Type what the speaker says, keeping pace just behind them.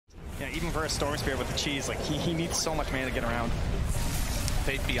even for a Storm Spirit with the cheese, like he needs so much mana to get around.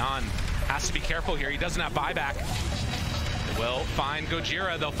 Faith Beyond has to be careful here. He doesn't have buyback. Will find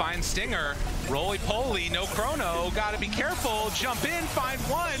Gojira, they'll find Stinger. Roly-poly, no chrono, gotta be careful. Jump in, find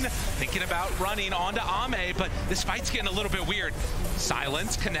one. Thinking about running onto Ame, but this fight's getting a little bit weird.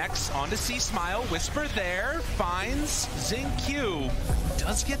 Silence connects onto C-Smile. Whisper there, finds Xingqiu.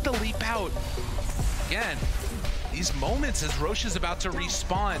 Does get the leap out. Again, these moments as Roche is about to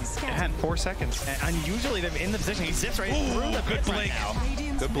respawn. It had 4 seconds. And usually they're in the position. He zips right through the good blink. Right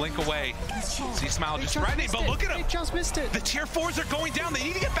now. Good blink away. C-Smile just threatening, but look at him. They just missed it. The tier 4s are going down. They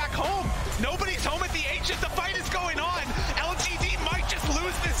need to get back home. Nobody's home at the Ancient. The fight is going on. LGD might just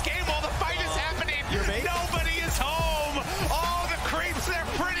lose this game while the fight is happening. Nobody is home. Oh, the creeps, they're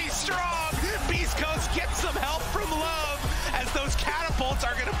pretty strong. Beast Coast gets some help from Love as those catapults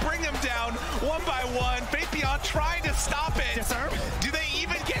are going to bring him down one by one. Faith Beyond trying to stop it. Yes, sir. Do they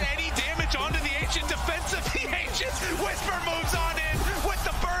even get any damage onto the Ancient defense of the Ancients? Whisper moves on in with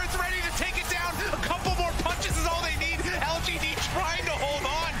the birds ready to take it down. A couple more punches is all they need. LGD trying to hold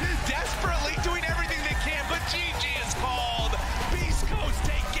on, desperately doing everything they can, but GG is called. Beast Coast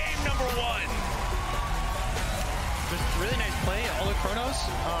take game number 1. Just really nice play, all the chronos.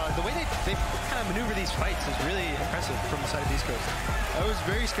 The way they kind of maneuver these fights is really impressive from the side of Beast Coast. I was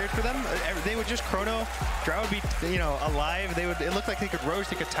very scared for them. They would just chrono. Drow would be, alive. It looked like they could Roche,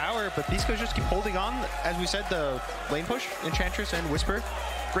 they could tower, but Beast Coast just keep holding on. As we said, the lane push, Enchantress and Whisper.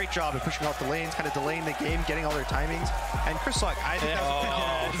 Great job at pushing off the lanes, kind of delaying the game, getting all their timings. And Chris Luck, I think that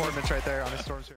was a performance right there on his Storm.